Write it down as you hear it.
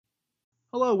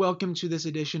Hello, welcome to this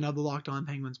edition of the Locked On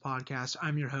Penguins podcast.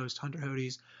 I'm your host, Hunter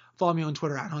Hodes. Follow me on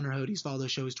Twitter at Hunter Hodes. Follow the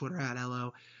show's Twitter at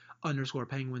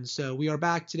LO_Penguins. So we are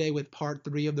back today with part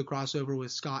 3 of the crossover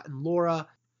with Scott and Laura.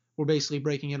 We're basically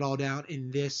breaking it all down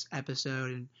in this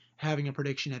episode and having a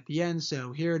prediction at the end.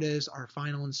 So here it is, our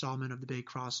final installment of the big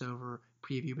crossover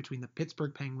preview between the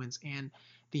Pittsburgh Penguins and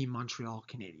the Montreal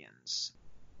Canadiens.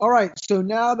 All right, so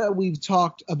now that we've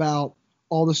talked about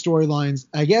all the storylines,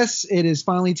 I guess it is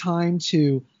finally time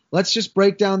to let's just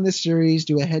break down this series,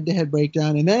 do a head-to-head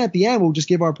breakdown, and then at the end we'll just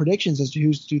give our predictions as to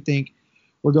who do you think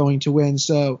we're going to win.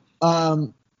 So,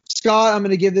 Scott, I'm going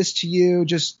to give this to you.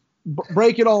 Just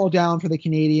break it all down for the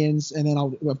Canadiens, and then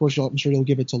I'm sure you'll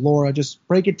give it to Laura. Just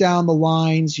break it down, the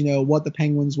lines, what the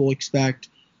Penguins will expect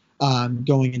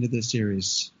going into this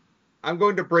series. I'm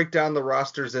going to break down the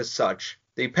rosters as such.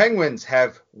 The Penguins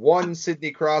have one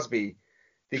Sidney Crosby.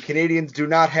 The Canadiens do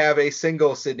not have a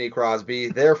single Sidney Crosby,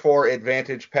 therefore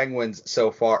advantage Penguins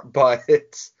so far. But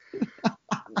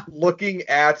looking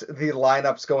at the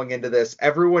lineups going into this,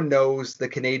 everyone knows the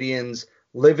Canadiens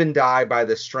live and die by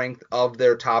the strength of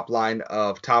their top line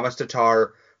of Thomas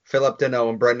Tatar, Phillip Danault,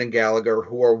 and Brendan Gallagher,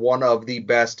 who are one of the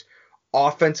best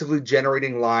offensively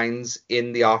generating lines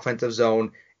in the offensive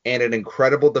zone and an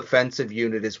incredible defensive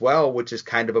unit as well, which is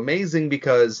kind of amazing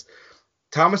because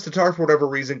Thomas Tatar, for whatever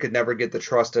reason, could never get the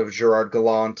trust of Gerard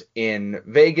Gallant in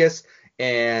Vegas,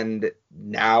 and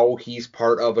now he's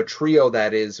part of a trio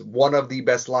that is one of the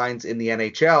best lines in the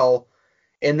NHL.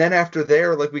 And then after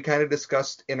there, like we kind of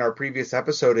discussed in our previous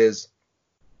episode,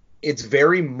 it's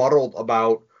very muddled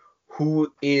about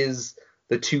who is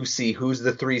the 2C, who's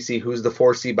the 3C, who's the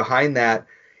 4C behind that.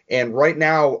 And right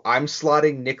now, I'm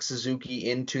slotting Nick Suzuki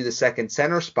into the second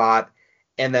center spot.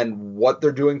 And then what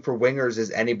they're doing for wingers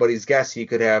is anybody's guess. He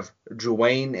could have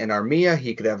Drouin and Armia.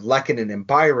 He could have Lehkonen and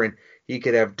Byron. He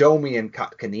could have Domi and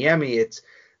Kotkaniemi.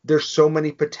 There's so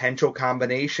many potential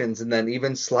combinations. And then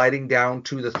even sliding down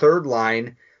to the third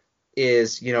line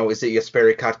is it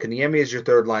Jesperi Kotkaniemi as your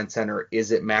third line center?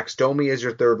 Is it Max Domi as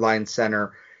your third line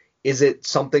center? Is it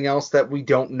something else that we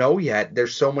don't know yet?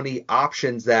 There's so many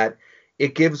options that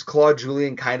it gives Claude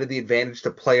Julien kind of the advantage to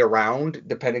play around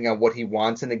depending on what he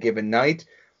wants in a given night.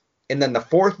 And then the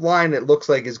fourth line, it looks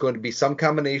like, is going to be some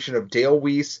combination of Dale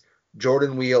Weiss,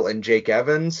 Jordan Weal, and Jake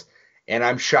Evans. And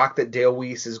I'm shocked that Dale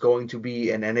Weiss is going to be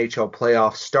an NHL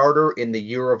playoff starter in the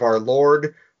year of our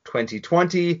Lord,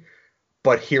 2020.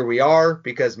 But here we are,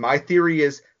 because my theory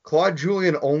is Claude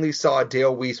Julien only saw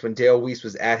Dale Weiss when Dale Weiss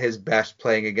was at his best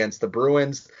playing against the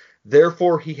Bruins.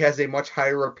 Therefore, he has a much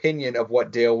higher opinion of what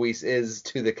Dale Weiss is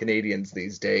to the Canadiens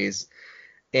these days.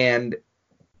 And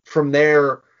from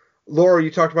there, Laura, you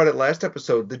talked about it last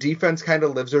episode. The defense kind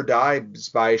of lives or dies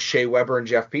by Shea Weber and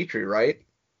Jeff Petrie, right?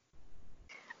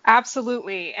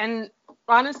 Absolutely. And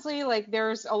honestly,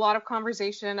 there's a lot of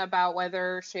conversation about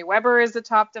whether Shea Weber is the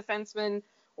top defenseman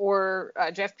or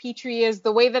Jeff Petrie is.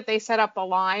 The way that they set up the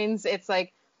lines, it's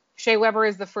like Shea Weber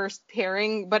is the first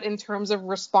pairing, but in terms of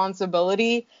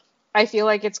responsibility, I feel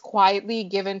like it's quietly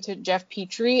given to Jeff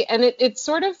Petrie, and it's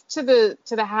sort of to the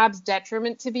Habs'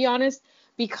 detriment, to be honest,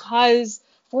 because,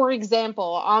 for example,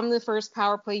 on the first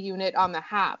power play unit on the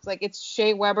Habs, it's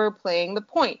Shea Weber playing the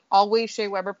point, always Shea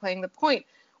Weber playing the point,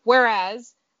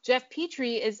 whereas Jeff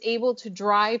Petrie is able to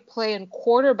drive play and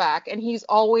quarterback, and he's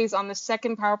always on the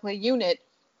second power play unit.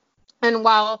 And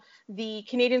while the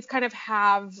Canadiens kind of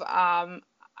have, I'm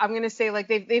going to say,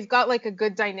 they've got a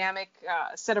good dynamic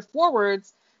set of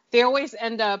forwards, they always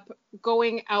end up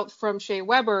going out from Shea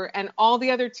Weber, and all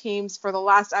the other teams for the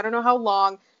last, I don't know how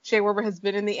long Shea Weber has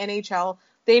been in the NHL,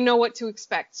 they know what to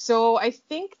expect. So I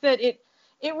think that it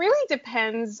really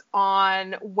depends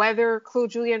on whether Claude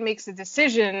Julien makes a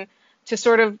decision to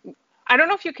sort of, I don't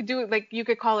know if you could do it, you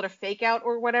could call it a fake out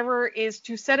or whatever, is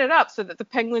to set it up so that the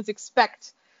Penguins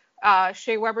expect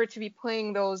Shea Weber to be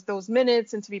playing those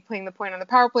minutes and to be playing the point on the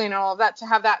power play and all of that, to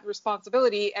have that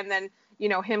responsibility, and then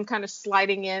him kind of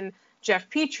sliding in Jeff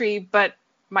Petrie, but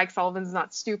Mike Sullivan's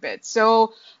not stupid.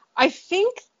 So I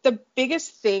think the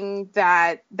biggest thing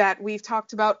that we've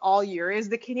talked about all year is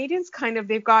the Canadiens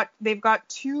they've got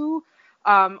two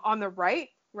on the right,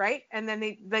 and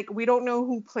then we don't know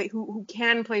who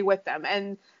can play with them.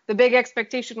 And the big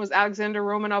expectation was Alexander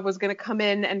Romanov was going to come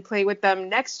in and play with them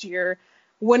next year.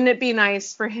 Wouldn't it be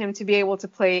nice for him to be able to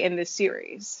play in this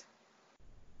series?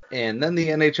 And then the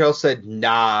NHL said,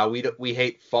 nah, we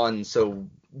hate fun, so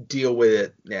deal with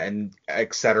it, and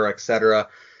et cetera, et cetera.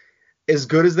 As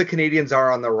good as the Canadiens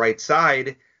are on the right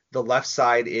side, the left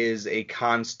side is a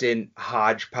constant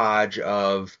hodgepodge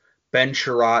of Ben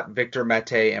Sherratt, Victor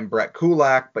Mete, and Brett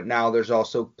Kulak, but now there's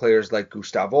also players like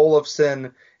Gustav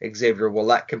Olofsson, Xavier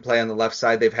Ouellet can play on the left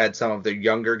side. They've had some of their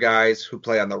younger guys who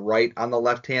play on the right on the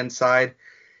left-hand side.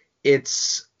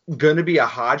 It's going to be a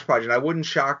hodgepodge, and I wouldn't be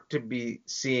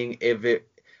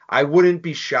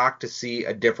shocked to see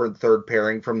a different third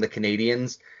pairing from the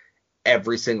Canadiens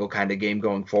every single kind of game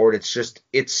going forward.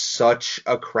 It's such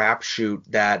a crapshoot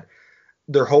that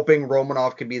they're hoping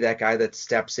Romanov can be that guy that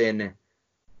steps in,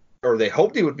 or they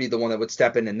hoped he would be the one that would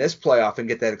step in this playoff and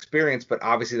get that experience, but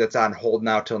obviously that's on hold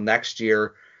now till next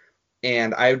year.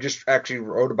 And I just actually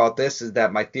wrote about this, is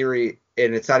that my theory,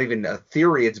 and it's not even a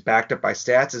theory, it's backed up by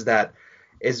stats,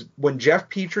 is when Jeff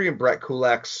Petrie and Brett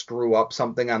Kulak screw up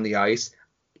something on the ice,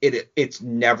 it's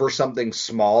never something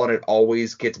small and it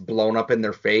always gets blown up in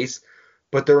their face,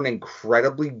 but they're an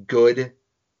incredibly good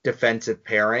defensive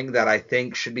pairing that I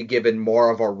think should be given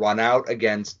more of a run out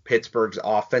against Pittsburgh's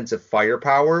offensive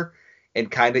firepower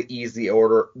and kind of ease the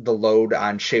load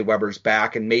on Shea Weber's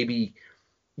back, and maybe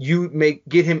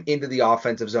get him into the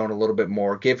offensive zone a little bit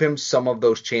more, give him some of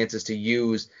those chances to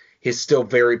use his still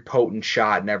very potent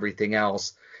shot and everything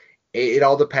else. It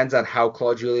all depends on how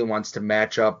Claude Julien wants to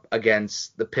match up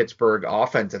against the Pittsburgh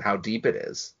offense and how deep it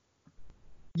is.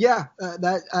 Yeah,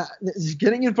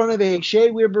 getting in front of a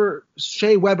Shea Weber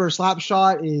slap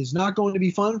shot is not going to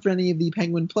be fun for any of the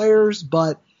Penguin players,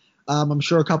 but I'm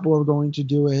sure a couple are going to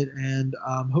do it, and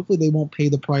hopefully they won't pay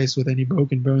the price with any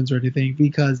broken bones or anything,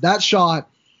 because that shot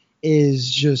is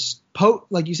just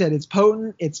like you said, it's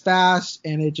potent, it's fast,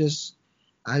 and it just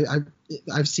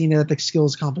I've seen it at the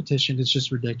skills competition. It's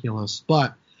just ridiculous.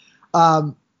 But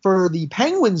for the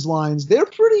Penguins lines, they're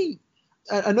pretty.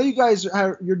 I know you guys,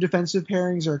 your defensive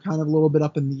pairings are kind of a little bit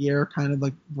up in the air, kind of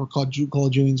like what Claude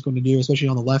Julien's going to do, especially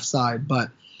on the left side.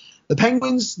 But the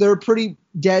Penguins, they're pretty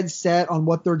dead set on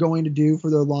what they're going to do for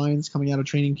their lines coming out of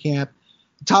training camp.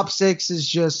 Top six is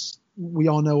just, we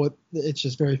all know it's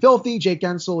just very filthy. Jake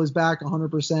Guentzel is back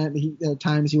 100%. At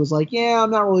times he was like, yeah,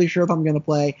 I'm not really sure if I'm going to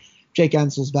play. Jake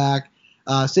Guentzel's back.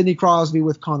 Sidney Crosby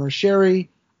with Connor Sherry.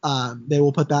 They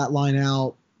will put that line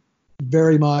out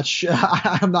very much.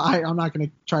 I'm not going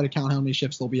to try to count how many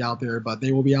shifts they'll be out there, but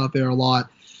they will be out there a lot.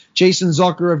 Jason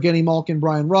Zucker, Evgeny Malkin,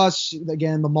 Brian Rust.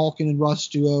 Again, the Malkin and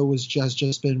Rust duo was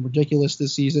just been ridiculous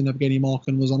this season. Evgeny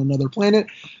Malkin was on another planet.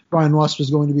 Brian Rust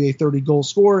was going to be a 30-goal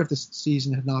scorer if this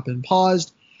season had not been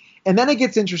paused. And then it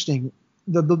gets interesting.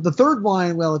 The third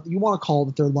line, well, if you want to call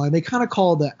it the third line, they kind of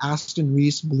call the Aston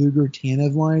Reese, Bluger,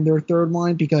 Tanev line their third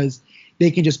line, because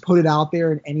they can just put it out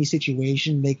there in any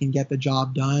situation. They can get the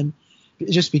job done,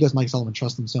 just because Mike Sullivan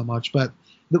trusts them so much. But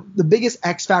the biggest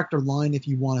X factor line, if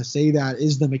you want to say that,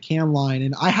 is the McCann line.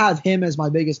 And I have him as my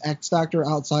biggest X factor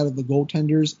outside of the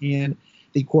goaltenders and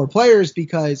the core players,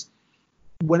 because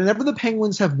whenever the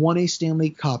Penguins have won a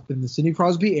Stanley Cup in the Sidney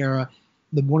Crosby era,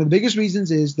 one of the biggest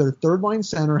reasons is their third line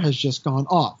center has just gone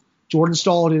off. Jordan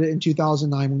Staal did it in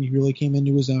 2009 when he really came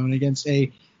into his own against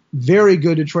a very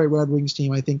good Detroit Red Wings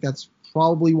team. I think that's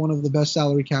probably one of the best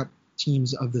salary cap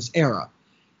teams of this era.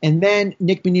 And then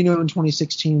Nick Bonino in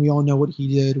 2016, we all know what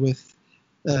he did with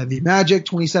the Magic.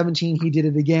 2017, he did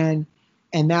it again.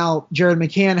 And now Jared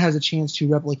McCann has a chance to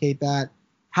replicate that.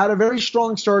 Had a very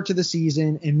strong start to the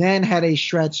season, and then had a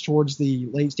stretch towards the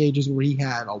late stages where he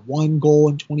had a 1 goal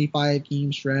in 25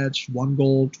 game stretch, 1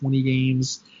 goal, 20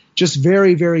 games. Just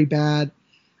very, very bad.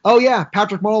 Oh, yeah,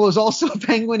 Patrick Marleau is also a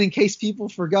Penguin, in case people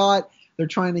forgot. They're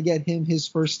trying to get him his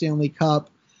first Stanley Cup.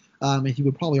 And he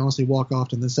would probably honestly walk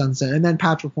off in the sunset. And then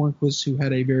Patrick Hornquist, who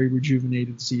had a very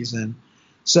rejuvenated season.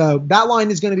 So that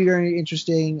line is going to be very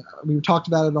interesting. We talked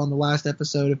about it on the last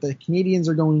episode. If the Canadiens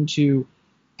are going to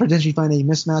potentially find a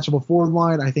mismatchable forward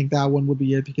line, I think that one would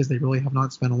be it, because they really have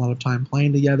not spent a lot of time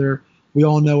playing together. We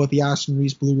all know what the Aston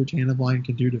Reese, Bluger, Tanev line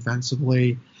can do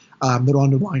defensively. Their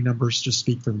underlying numbers just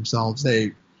speak for themselves.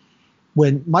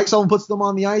 When Mike Sullivan puts them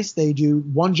on the ice, they do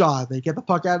one job. They get the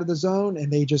puck out of the zone,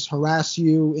 and they just harass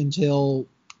you until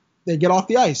they get off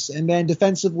the ice. And then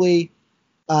defensively,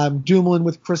 Dumoulin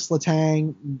with Chris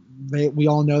Letang, we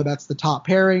all know that's the top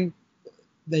pairing.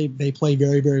 They play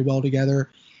very, very well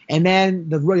together. And then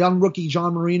the young rookie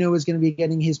John Marino is going to be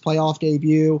getting his playoff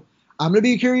debut. I'm going to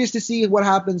be curious to see what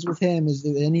happens with him. Is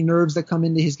there any nerves that come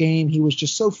into his game? He was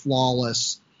just so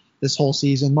flawless this whole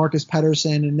season. Marcus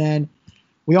Pettersson, and then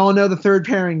we all know the third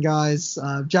pairing, guys.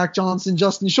 Jack Johnson,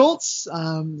 Justin Schultz.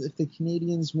 If the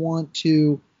Canadiens want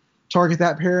to target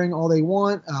that pairing all they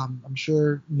want, I'm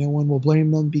sure no one will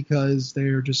blame them, because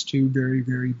they're just two very,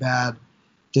 very bad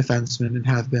defensemen and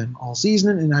have been all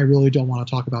season. And I really don't want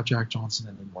to talk about Jack Johnson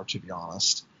anymore, to be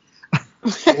honest.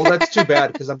 Well, that's too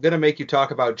bad, because I'm going to make you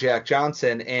talk about Jack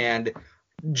Johnson. And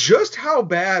Just how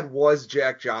bad was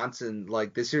Jack Johnson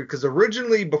like this year? Because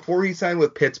originally, before he signed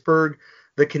with Pittsburgh,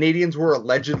 the Canadians were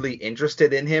allegedly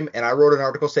interested in him, and I wrote an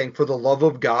article saying, for the love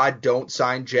of God, don't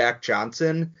sign Jack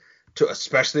Johnson,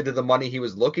 especially to the money he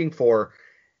was looking for.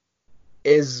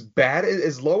 As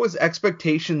low as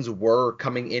expectations were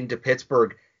coming into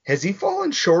Pittsburgh, has he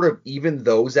fallen short of even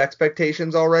those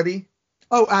expectations already?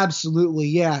 Oh, absolutely.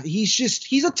 Yeah.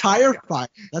 He's a tire fire.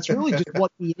 That's really just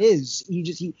what he is.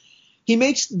 He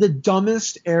makes the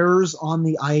dumbest errors on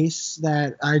the ice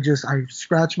that I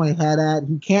scratch my head at.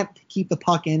 He can't keep the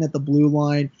puck in at the blue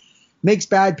line, makes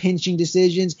bad pinching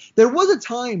decisions. There was a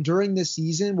time during this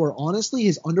season where honestly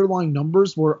his underlying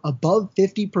numbers were above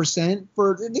 50%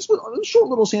 this was a short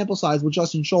little sample size with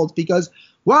Justin Schultz because,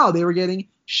 wow, they were getting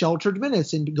sheltered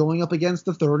minutes and going up against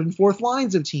the third and fourth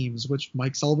lines of teams, which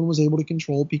Mike Sullivan was able to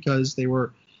control because they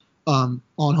were on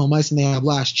home ice and they have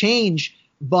last change.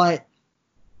 But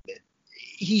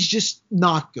he's just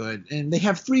not good. And they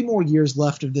have 3 more years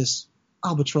left of this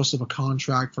albatross of a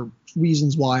contract for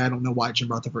reasons why I don't know why Jim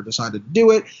Rutherford decided to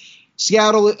do it.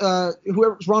 Seattle,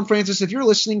 Ron Francis, if you're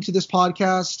listening to this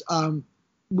podcast,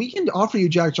 we can offer you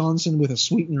Jack Johnson with a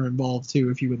sweetener involved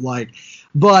too, if you would like.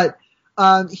 But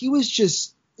he was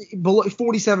just below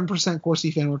 47% Corsi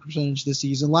fan percentage this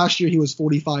season. Last year he was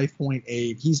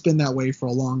 45.8. He's been that way for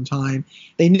a long time.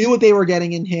 They knew what they were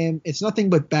getting in him. It's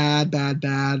nothing but bad.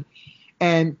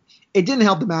 And it didn't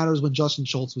help the matters when Justin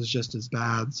Schultz was just as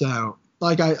bad. So,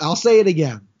 I'll say it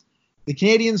again. The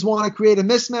Canadians want to create a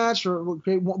mismatch or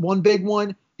create one big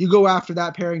one. You go after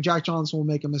that pairing. Jack Johnson will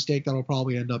make a mistake that'll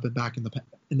probably end up in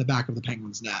the back of the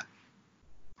Penguins' net.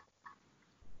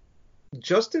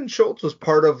 Justin Schultz was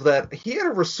part of that. He had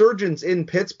a resurgence in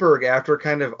Pittsburgh after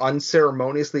kind of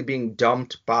unceremoniously being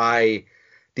dumped by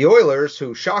the Oilers,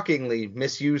 who shockingly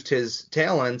misused his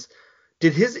talents.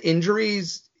 Did his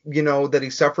injuries, that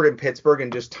he suffered in Pittsburgh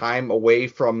and just time away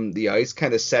from the ice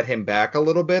kind of set him back a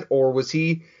little bit? Or was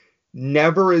he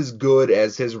never as good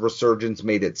as his resurgence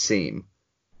made it seem?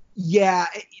 Yeah,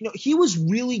 he was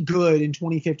really good in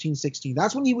 2015-16.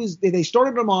 That's when they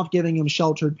started him off giving him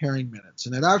sheltered pairing minutes.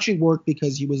 And it actually worked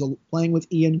because he was playing with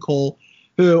Ian Cole,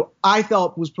 who I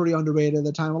felt was pretty underrated at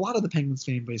the time. A lot of the Penguins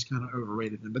fan base kind of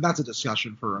overrated him, but that's a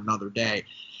discussion for another day.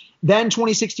 Then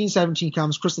 2016-17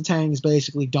 comes. Chris Letang is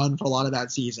basically done for a lot of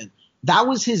that season. That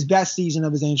was his best season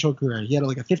of his NHL career. He had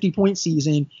like a 50-point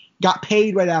season, got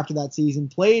paid right after that season,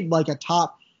 played like a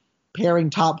top 4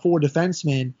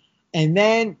 defenseman, and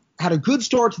then had a good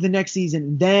start to the next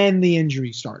season. Then the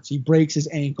injury starts. He breaks his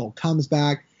ankle, comes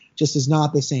back, just is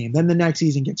not the same. Then the next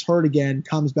season gets hurt again,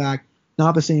 comes back,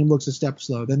 not the same, looks a step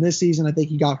slow. Then this season, I think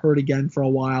he got hurt again for a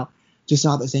while, just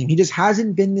not the same. He just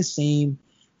hasn't been the same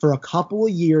for a couple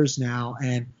of years now,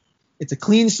 and it's a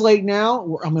clean slate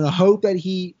now. I'm going to hope that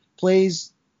he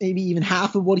plays maybe even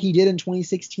half of what he did in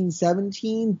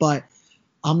 2016-17, but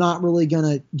I'm not really going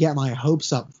to get my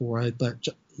hopes up for it. But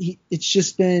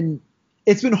it's been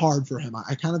hard for him.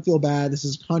 I kind of feel bad. This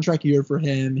is a contract year for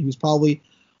him. He was probably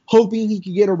hoping he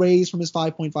could get a raise from his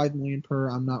 $5.5 million per.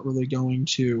 I'm not really going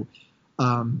to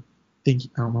I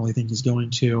don't really think he's going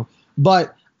to.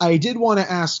 But I did want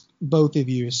to ask both of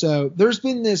you. So there's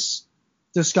been this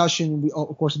discussion,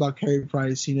 of course, about Carey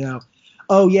Price.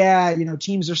 Oh yeah,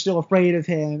 teams are still afraid of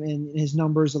him, and his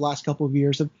numbers the last couple of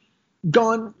years have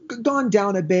gone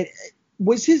down a bit.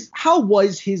 How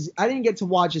was his? I didn't get to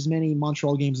watch as many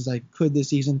Montreal games as I could this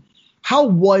season. How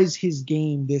was his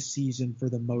game this season for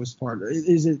the most part?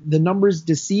 Is it the numbers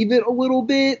deceive it a little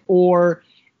bit, or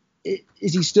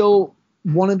is he still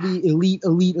one of the elite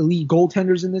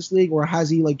goaltenders in this league, or has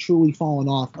he truly fallen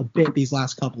off a bit these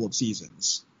last couple of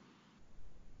seasons?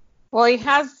 Well, he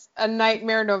has a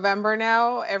nightmare November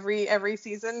now. Every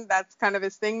season, that's kind of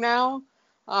his thing now.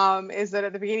 Is that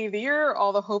at the beginning of the year,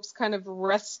 all the hopes kind of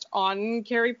rest on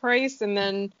Carey Price, and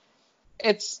then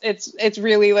it's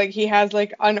really he has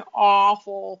an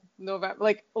awful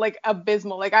November,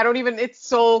 abysmal. I don't even. It's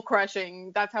soul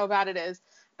crushing. That's how bad it is.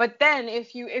 But then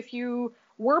if you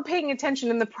were paying attention,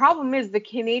 and the problem is the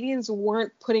Canadians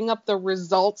weren't putting up the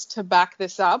results to back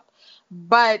this up,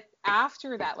 but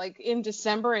after that, in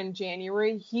December and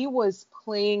January, he was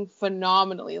playing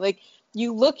phenomenally.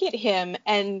 You look at him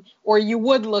or you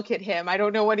would look at him. I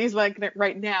don't know what he's like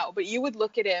right now, but you would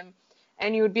look at him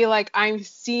and you would be like, I'm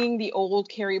seeing the old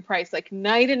Carey Price,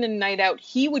 night in and night out.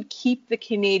 He would keep the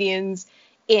Canadians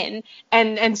in.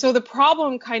 And so the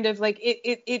problem kind of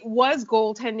it was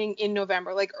goaltending in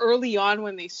November. Early on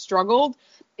when they struggled,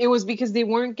 it was because they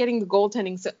weren't getting the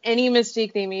goaltending. So any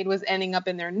mistake they made was ending up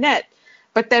in their net.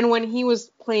 But then when he was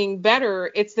playing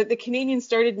better, it's that the Canadians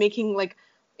started making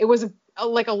it was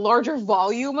like a larger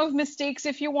volume of mistakes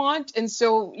if you want. And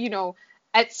so,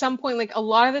 at some point, like a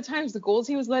lot of the times the goals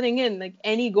he was letting in, like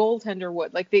any goaltender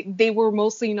would, like they were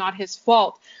mostly not his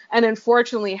fault. And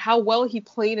unfortunately, how well he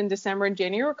played in December and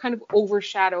January were kind of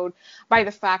overshadowed by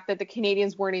the fact that the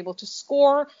Canadians weren't able to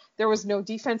score. There was no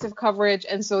defensive coverage.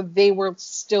 And so they were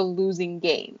still losing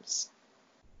games.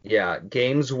 Yeah,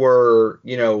 games were,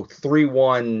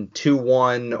 3-1,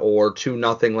 2-1, or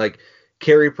 2-0. Like,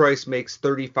 Carey Price makes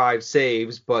 35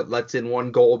 saves, but lets in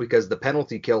one goal because the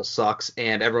penalty kill sucks,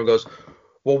 and everyone goes,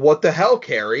 well, what the hell,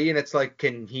 Carey? And it's like,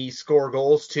 can he score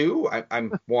goals too?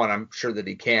 I'm sure that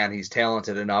he can. He's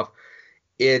talented enough.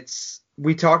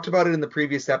 We talked about it in the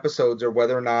previous episodes, or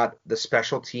whether or not the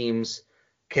special teams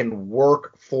can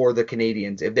work for the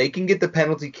Canadians. If they can get the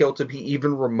penalty kill to be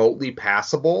even remotely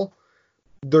passable,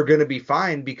 they're going to be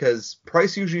fine, because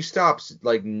Price usually stops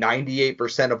like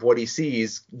 98% of what he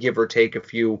sees, give or take a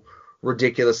few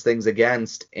ridiculous things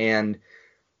against. And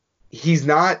he's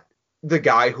not the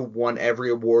guy who won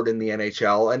every award in the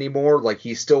NHL anymore. Like,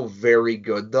 he's still very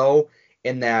good, though,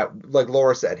 in that, like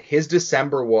Laura said, his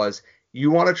December was, you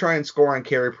want to try and score on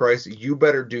Carey Price, you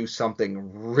better do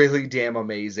something really damn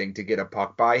amazing to get a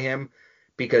puck by him,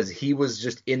 because he was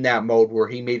just in that mode where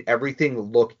he made everything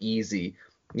look easy.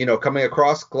 Coming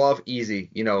across, glove, easy.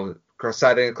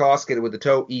 Cross-siding across, get it with the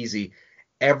toe, easy.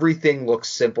 Everything looks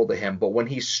simple to him. But when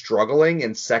he's struggling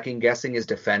and second-guessing his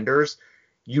defenders,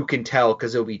 you can tell,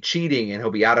 because he'll be cheating and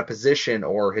he'll be out of position,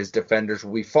 or his defenders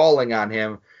will be falling on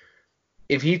him.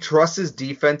 If he trusts his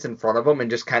defense in front of him and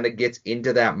just kind of gets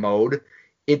into that mode,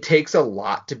 it takes a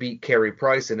lot to beat Carey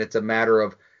Price, and it's a matter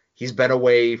of, he's been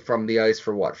away from the ice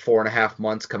for, 4.5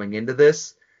 months coming into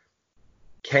this.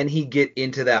 Can he get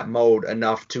into that mode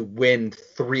enough to win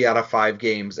 3 out of 5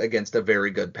 games against a very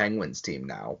good Penguins team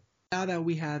now? Now that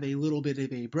we have a little bit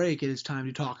of a break, it is time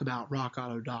to talk about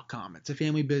RockAuto.com. It's a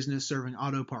family business serving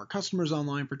auto part customers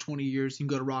online for 20 years. You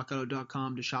can go to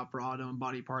RockAuto.com to shop for auto and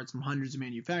body parts from hundreds of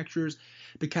manufacturers.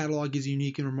 The catalog is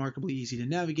unique and remarkably easy to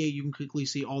navigate. You can quickly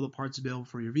see all the parts available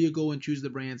for your vehicle and choose the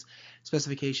brands,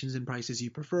 specifications, and prices you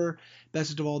prefer.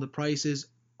 Best of all, the prices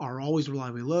are always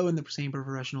reliably low and the same for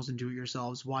professionals and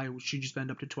do-it-yourselves. Why should you spend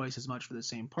up to twice as much for the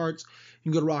same parts?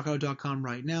 You can go to rockauto.com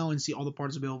right now and see all the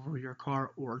parts available for your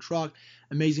car or truck.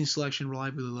 Amazing selection,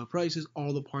 reliably low prices,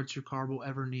 all the parts your car will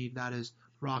ever need. That is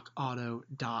rockauto.com.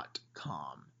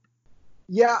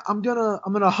 Yeah, I'm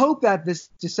gonna hope that this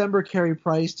December Carey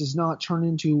Price does not turn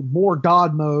into more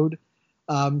God mode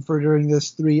for during this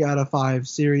 3 out of 5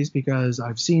 series, because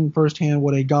I've seen firsthand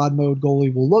what a God mode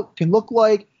goalie can look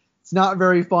like. It's not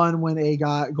very fun when a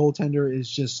goaltender is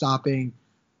just stopping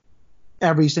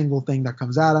every single thing that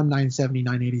comes at him, 970,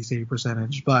 980 save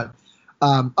percentage. But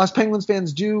us Penguins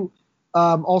fans do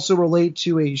also relate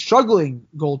to a struggling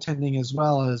goaltending as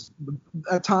well. As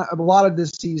a lot of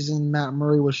this season, Matt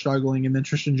Murray was struggling, and then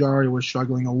Tristan Jarry was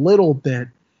struggling a little bit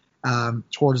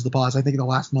towards the pause. I think in the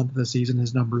last month of the season,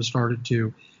 his numbers started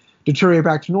to deteriorate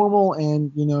back to normal,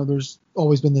 and there's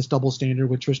always been this double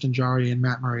standard with Tristan Jarry and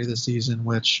Matt Murray this season,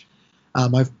 which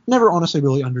I've never honestly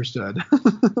really understood.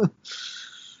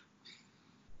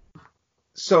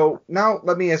 So now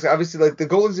let me ask, obviously, like, the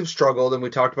goalies have struggled, and we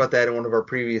talked about that in one of our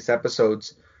previous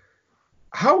episodes.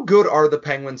 How good are the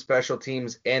Penguins special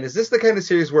teams? And is this the kind of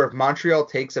series where if Montreal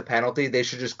takes a penalty, they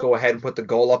should just go ahead and put the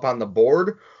goal up on the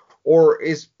board? Or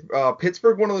is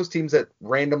Pittsburgh one of those teams that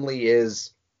randomly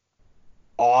is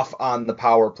off on the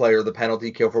power play or the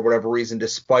penalty kill for whatever reason,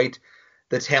 despite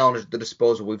the talent at the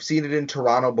disposal? We've seen it in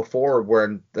Toronto before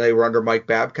when they were under Mike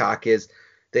Babcock, is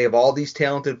they have all these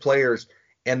talented players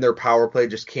and their power play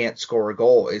just can't score a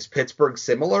goal. Is Pittsburgh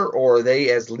similar, or are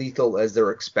they as lethal as they're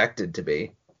expected to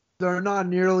be? They're not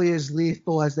nearly as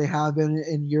lethal as they have been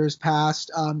in years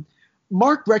past.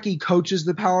 Mark Recchi coaches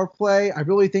the power play. I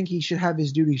really think he should have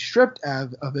his duty stripped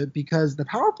of it, because the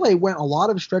power play went a lot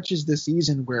of stretches this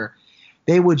season where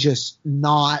they would just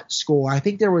not score. I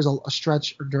think there was a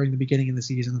stretch during the beginning of the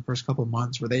season, the first couple of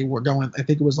months, where they were going, I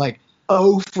think it was like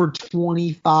 0 for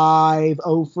 25,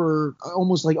 0 for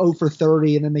almost like 0 for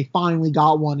 30, and then they finally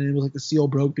got one, and it was like the seal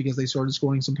broke because they started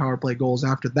scoring some power play goals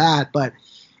after that. But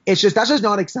that's just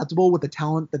not acceptable with the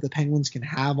talent that the Penguins can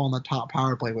have on the top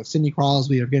power play with Sidney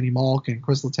Crosby, Evgeny Malkin,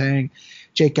 Chris Letang,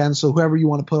 Jake Guentzel, whoever you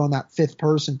want to put on that fifth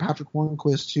person, Patrick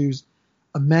Hornquist, who's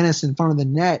a menace in front of the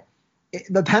net.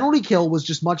 The penalty kill was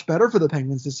just much better for the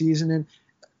Penguins this season, and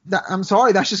I'm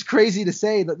sorry, that's just crazy to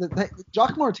say. That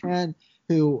Jacques Martin,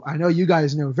 who I know you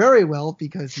guys know very well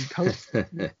because he coached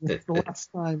the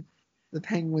last time the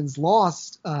Penguins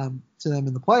lost to them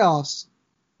in the playoffs,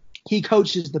 he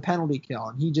coaches the penalty kill,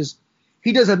 and he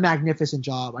does a magnificent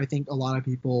job. I think a lot of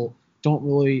people don't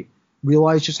really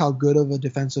realize just how good of a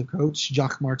defensive coach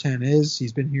Jacques Martin is.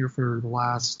 He's been here for the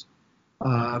last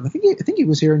I think he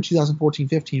was here in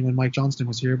 2014-15 when Mike Johnston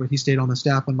was here, but he stayed on the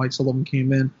staff when Mike Sullivan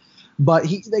came in. But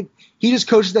he just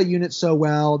coaches that unit so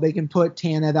well. They can put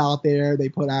Tanev out there. They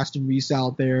put Aston Reese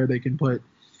out there. They can put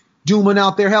Dumoulin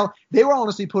out there. Hell, they were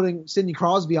honestly putting Sidney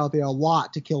Crosby out there a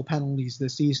lot to kill penalties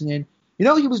this season. And,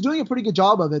 he was doing a pretty good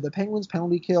job of it. The Penguins'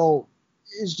 penalty kill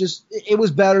it was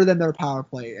better than their power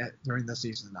play during the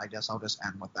season. I guess I'll just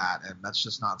end with that. And that's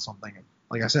just not something,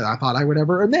 like I said, I thought I would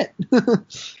ever admit.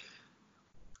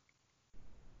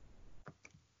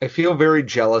 I feel very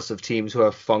jealous of teams who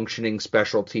have functioning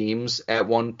special teams at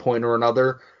one point or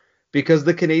another, because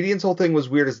the Canadiens' whole thing was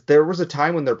weird. Is there was a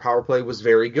time when their power play was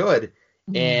very good,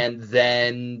 and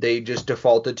then they just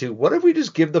defaulted to, what if we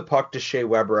just give the puck to Shea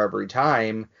Weber every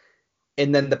time,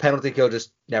 and then the penalty kill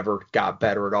just never got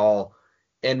better at all.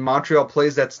 And Montreal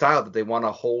plays that style that they want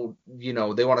to hold,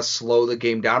 they want to slow the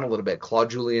game down a little bit. Claude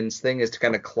Julien's thing is to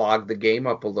kind of clog the game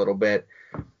up a little bit,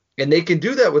 and they can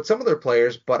do that with some of their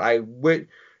players, but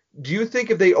do you think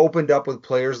if they opened up with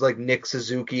players like Nick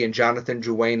Suzuki and Jonathan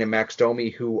Drouin and Max Domi,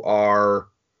 who are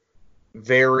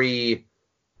very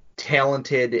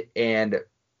talented and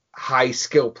high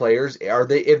skill players,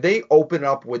 if they open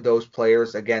up with those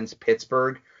players against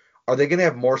Pittsburgh, are they going to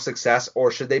have more success,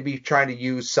 or should they be trying to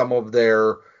use some of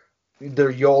their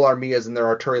Yoel Armias and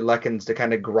their Arturi Lekkins to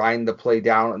kind of grind the play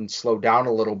down and slow down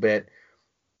a little bit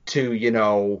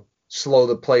to, slow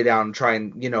the play down and try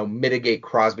and, mitigate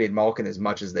Crosby and Malkin as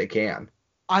much as they can?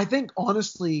 I think,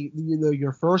 honestly,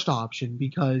 your first option,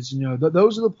 because,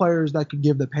 those are the players that could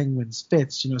give the Penguins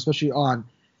fits, especially on,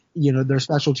 their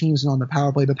special teams and on the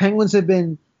power play. The Penguins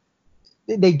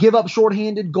they give up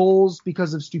shorthanded goals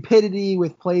because of stupidity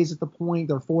with plays at the point.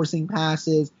 They're forcing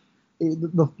passes.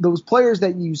 Those players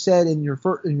that you said in your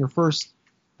first,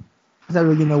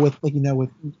 with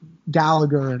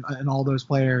Gallagher and all those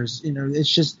players, it's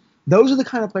just, those are the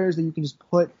kind of players that you can just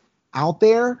put out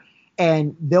there,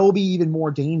 and they'll be even more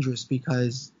dangerous,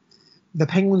 because the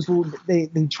Penguins they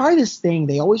try this thing.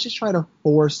 They always just try to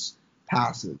force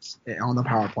passes on the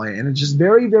power play, and it's just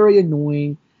very, very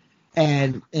annoying.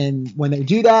 And when they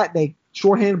do that, they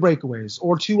shorthand breakaways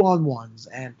or 2-on-1s,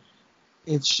 and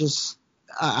it's just,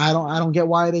 I don't get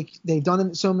why they've done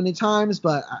it so many times,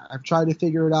 but I've tried to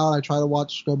figure it out. I try to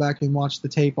go back and watch the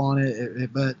tape on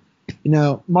it, but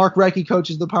Mark Recchi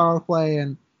coaches the power play,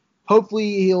 and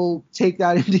hopefully he'll take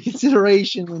that into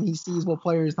consideration when he sees what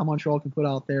players Montreal can put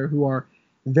out there who are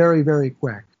very, very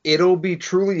quick. It'll be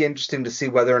truly interesting to see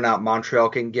whether or not Montreal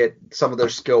can get some of their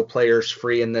skill players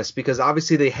free in this, because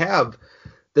obviously they have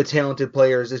the talented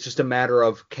players. It's just a matter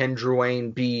of, can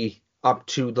Drouin be up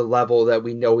to the level that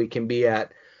we know he can be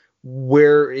at?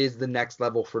 Where is the next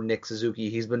level for Nick Suzuki?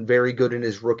 He's been very good in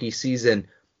his rookie season.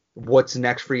 What's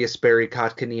next for Jesperi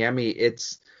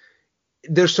Kotkaniemi?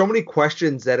 There's so many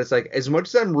questions that it's like, as much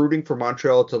as I'm rooting for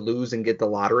Montreal to lose and get the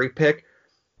lottery pick,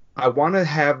 I want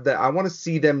to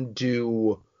see them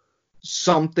do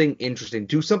something interesting,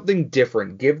 do something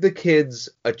different, give the kids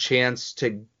a chance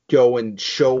to go and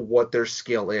show what their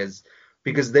skill is,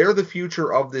 because they're the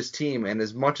future of this team. And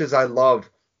as much as I love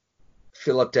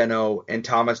Philip Deneau and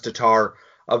Thomas Tatar,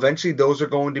 eventually those are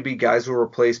going to be guys who are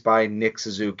replaced by Nick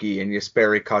Suzuki and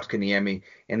Jesperi Kotkaniemi,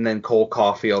 and then Cole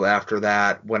Caulfield after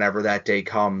that, whenever that day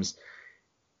comes.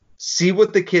 See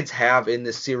what the kids have in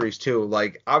this series too.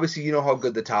 Like, obviously, you know how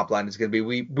good the top line is going to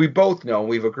be. We both know,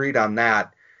 we've agreed on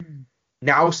that.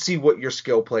 Now see what your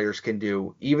skill players can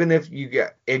do. Even if you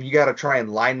got to try and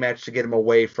line match to get them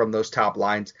away from those top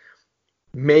lines,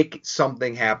 make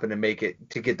something happen and make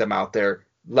it to get them out there.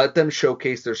 Let them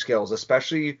showcase their skills,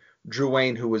 especially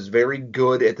Drouin, who was very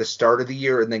good at the start of the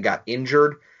year and then got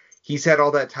injured. He's had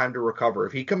all that time to recover.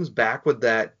 If he comes back with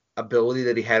that ability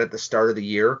that he had at the start of the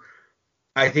year,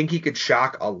 I think he could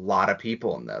shock a lot of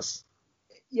people in this.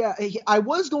 Yeah, I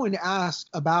was going to ask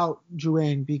about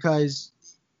Drouin, because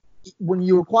when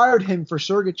you acquired him for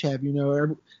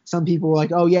Sergachev, some people were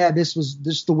like, oh yeah, this was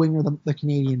just the winger the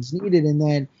Canadians needed. And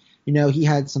then, he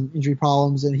had some injury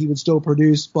problems and he would still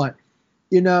produce. But,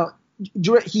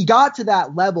 he got to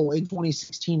that level in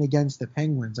 2016 against the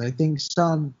Penguins. I think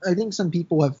some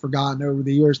people have forgotten over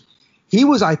the years. He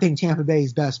was, I think, Tampa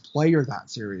Bay's best player that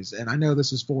series. And I know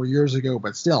this is 4 years ago,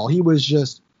 but still, he was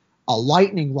just a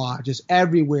lightning rod, just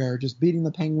everywhere, just beating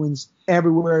the Penguins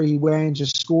everywhere he went,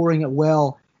 just scoring it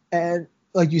well. And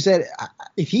like you said,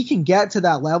 if he can get to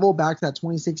that level, back to that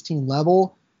 2016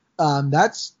 level,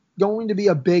 that's going to be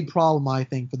a big problem, I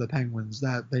think, for the Penguins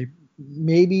that they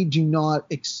maybe do not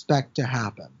expect to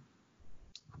happen.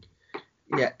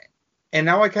 Yeah. And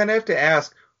now I kind of have to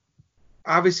ask,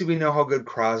 obviously we know how good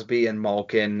Crosby and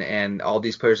Malkin and all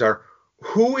these players are.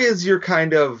 Who is your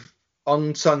kind of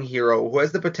unsung hero who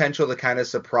has the potential to kind of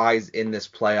surprise in this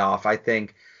playoff? I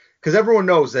think because everyone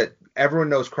knows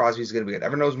Crosby's going to be good.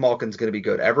 Everyone knows Malkin's going to be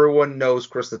good. Everyone knows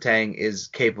Chris Letang is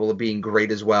capable of being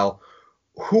great as well.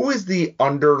 Who is the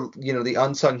the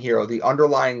unsung hero, the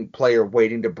underlying player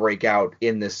waiting to break out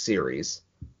in this series?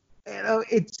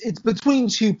 It's between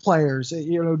two players.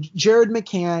 Jared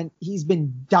McCann, he's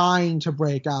been dying to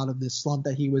break out of this slump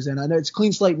that he was in. I know it's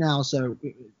clean slate now, so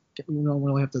we don't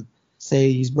really have to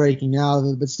say he's breaking out of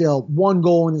it, but still, 1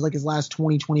 goal in his last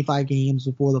 20, 25 games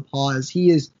before the pause.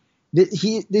 He's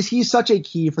such a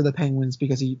key for the Penguins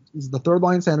because he's the third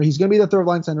line center. He's going to be the third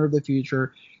line center of the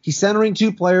future. He's centering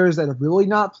 2 players that have really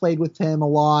not played with him a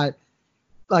lot.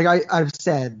 Like I've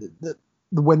said,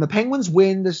 when the Penguins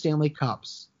win the Stanley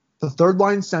Cups, the third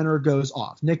line center goes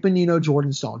off. Nick Bonino,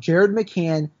 Jordan Staal. Jared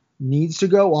McCann needs to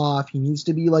go off. He needs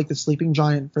to be like the sleeping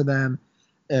giant for them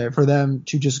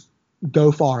to just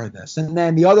go far in this. And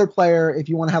then the other player, if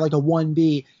you want to have like a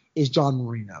 1B, is John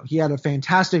Marino. He had a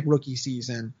fantastic rookie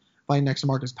season playing next to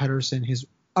Marcus Pettersson. His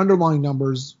underlying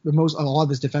numbers, a lot of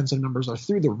his defensive numbers are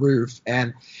through the roof.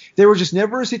 And there was just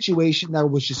never a situation that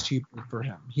was just too big for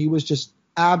him. He was just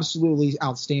absolutely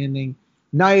outstanding.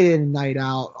 Night in and night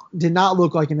out, did not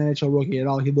look like an NHL rookie at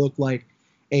all. He looked like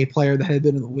a player that had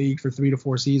been in the league for 3 to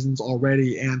 4 seasons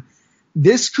already. And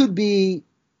this could be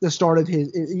the start of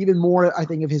his, even more, I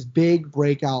think, of his big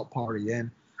breakout party.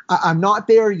 And I'm not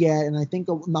there yet, and I think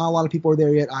not a lot of people are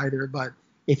there yet either. But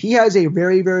if he has a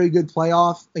very, very good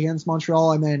playoff against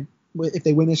Montreal, and then if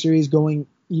they win the series going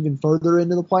even further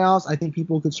into the playoffs, I think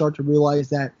people could start to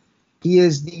realize that he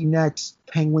is the next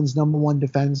Penguins' #1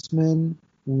 defenseman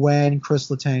when Chris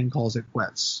Letang calls it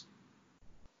quits.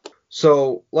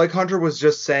 So, like Hunter was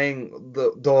just saying,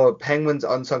 the Penguins'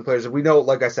 unsung players, we know,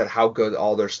 like I said, how good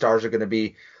all their stars are going to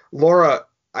be. Laura,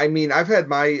 I mean, I've had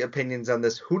my opinions on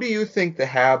this. Who do you think the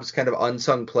Habs' kind of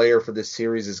unsung player for this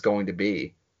series is going to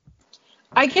be?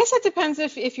 I guess it depends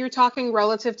if you're talking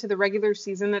relative to the regular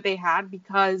season that they had,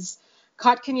 because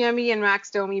Kotkaniemi and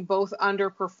Max Domi both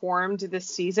underperformed this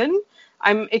season.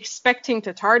 I'm expecting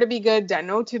Tatar to be good,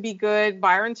 Danault to be good,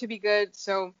 Byron to be good.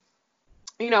 So,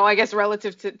 I guess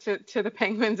relative to the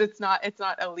Penguins, it's not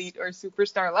elite or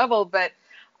superstar level. But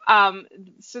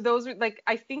so those are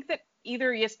I think that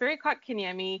either Jesperi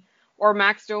Kotkaniemi or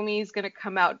Max Domi is going to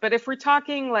come out. But if we're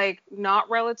talking not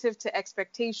relative to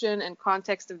expectation and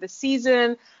context of the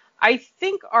season, I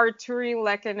think Artturi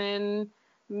Lehkonen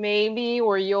maybe,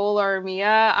 or Joel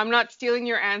Armia. I'm not stealing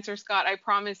your answer, Scott. I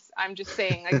promise. I'm just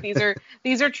saying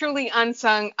these are truly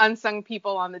unsung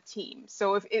people on the team.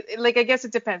 So if I guess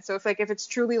it depends. So if it's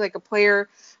truly a player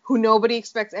who nobody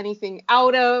expects anything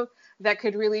out of, that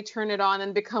could really turn it on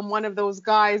and become one of those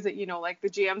guys that, the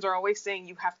GMs are always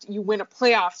saying you win a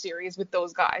playoff series with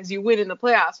those guys. You win in the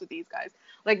playoffs with these guys.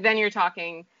 Then you're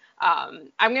talking,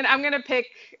 I'm gonna pick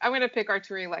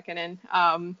Artturi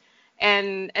Lehkonen.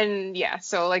 And yeah,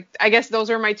 so I guess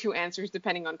those are my 2 answers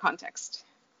depending on context.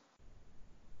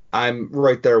 I'm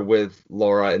right there with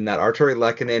Laura in that Artturi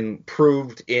Lehkonen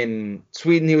proved in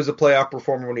Sweden he was a playoff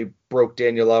performer when he broke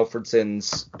Daniel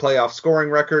Alfredsson's playoff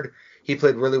scoring record. He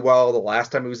played really well the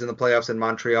last time he was in the playoffs in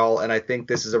Montreal, and I think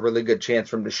this is a really good chance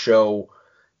for him to show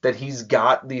that he's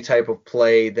got the type of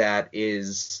play that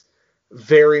is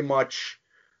very much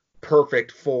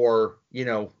perfect for,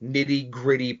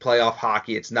 nitty-gritty playoff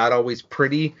hockey. It's not always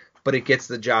pretty, but it gets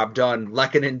the job done.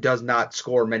 Lehkonen does not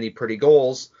score many pretty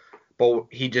goals, but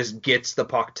he just gets the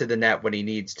puck to the net when he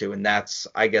needs to, and that's,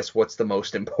 I guess, what's the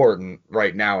most important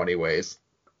right now anyways.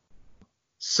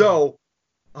 So,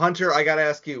 Hunter, I got to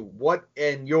ask you, what,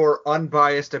 in your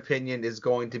unbiased opinion, is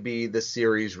going to be the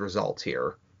series result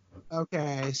here?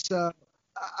 Okay, so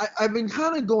I've been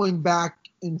kind of going back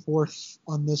and forth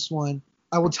on this one.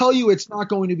 I will tell you it's not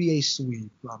going to be a sweep.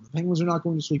 The Penguins are not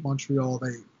going to sweep Montreal.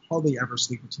 They hardly ever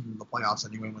sweep a team in the playoffs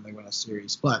anyway when they win a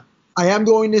series. But I am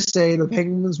going to say the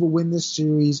Penguins will win this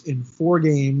series in 4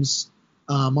 games.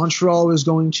 Montreal is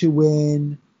going to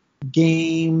win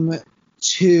game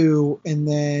 2, and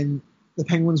then the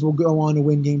Penguins will go on to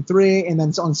win game 3. And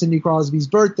then on Sidney Crosby's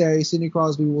birthday, Sidney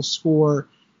Crosby will score,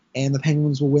 and the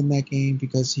Penguins will win that game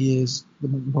because he is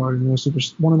one of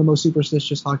the most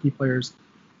superstitious hockey players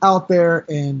out there,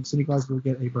 and Sidney Crosby will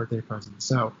get a birthday present.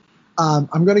 So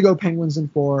I'm going to go Penguins in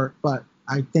 4, but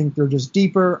I think they're just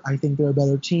deeper. I think they're a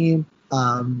better team.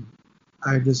 I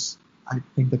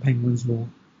think the Penguins will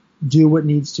do what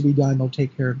needs to be done. They'll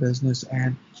take care of business,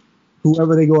 and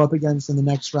whoever they go up against in the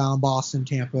next round, Boston,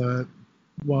 Tampa,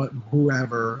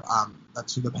 whoever,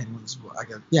 that's who the Penguins will, I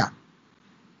guess. Yeah.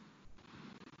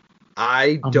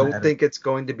 I don't think it's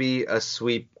going to be a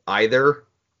sweep either.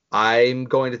 I'm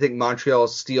going to think Montreal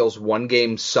steals one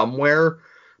game somewhere,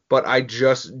 but I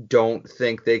just don't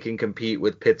think they can compete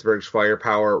with Pittsburgh's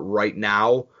firepower right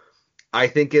now. I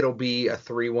think it'll be a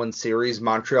 3-1 series.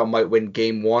 Montreal might win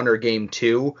game 1 or game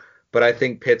 2, but I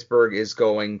think Pittsburgh is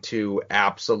going to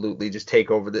absolutely just take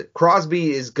over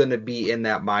Crosby is going to be in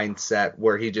that mindset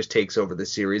where he just takes over the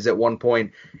series at one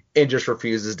point and just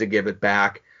refuses to give it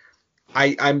back.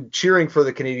 I'm cheering for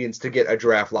the Canadiens to get a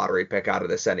draft lottery pick out of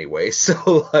this anyway.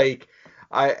 So,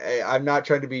 I'm not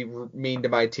trying to be mean to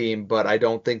my team, but I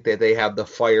don't think that they have the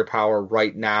firepower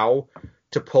right now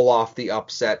to pull off the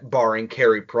upset, barring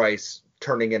Carey Price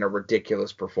turning in a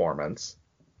ridiculous performance.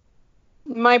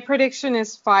 My prediction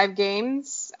is 5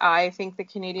 games. I think the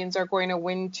Canadiens are going to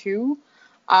win 2.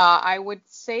 I would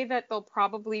say that they'll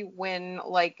probably win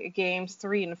games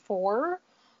 3 and 4.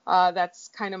 That's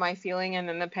kind of my feeling. And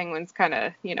then the Penguins kind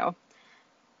of,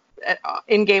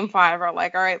 in game 5 are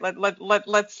like, all right,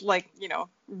 let's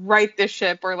right this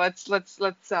ship, or let's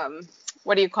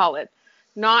what do you call it?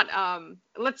 Not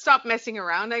let's stop messing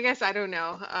around, I guess. I don't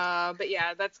know. But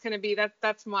yeah,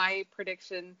 that's my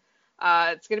prediction.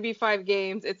 It's going to be 5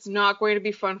 games. It's not going to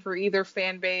be fun for either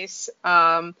fan base.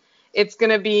 It's going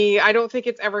to be, I don't think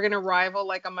it's ever going to rival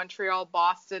like a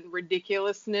Montreal-Boston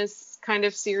ridiculousness kind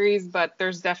of series, but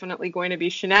there's definitely going to be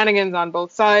shenanigans on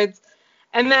both sides.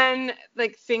 And then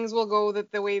things will go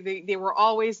the way they were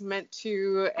always meant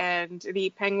to, and the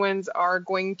Penguins are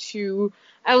going to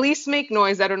at least make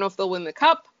noise. I don't know if they'll win the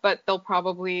cup, but they'll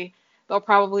probably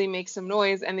make some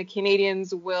noise, and the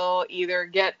Canadiens will either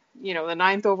get, the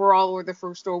 9th overall or the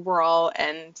 1st overall,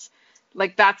 and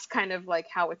that's kind of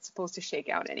how it's supposed to shake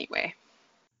out anyway.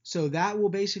 So that will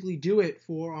basically do it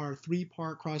for our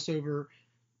 3-part crossover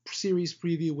series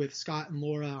preview with Scott and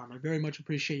Laura. I very much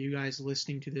appreciate you guys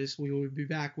listening to this. We will be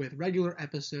back with regular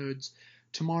episodes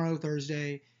tomorrow,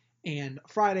 Thursday, and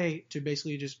Friday to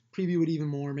basically just preview it even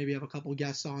more, maybe have a couple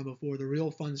guests on before the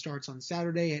real fun starts on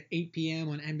Saturday at 8 p.m.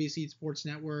 on NBC Sports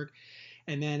Network.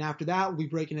 And then after that, we'll be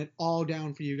breaking it all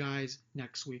down for you guys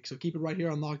next week. So keep it right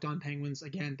here on Locked On Penguins.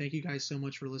 Again, thank you guys so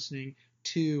much for listening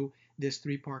to this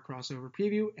 3-part crossover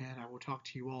preview, and I will talk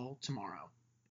to you all tomorrow.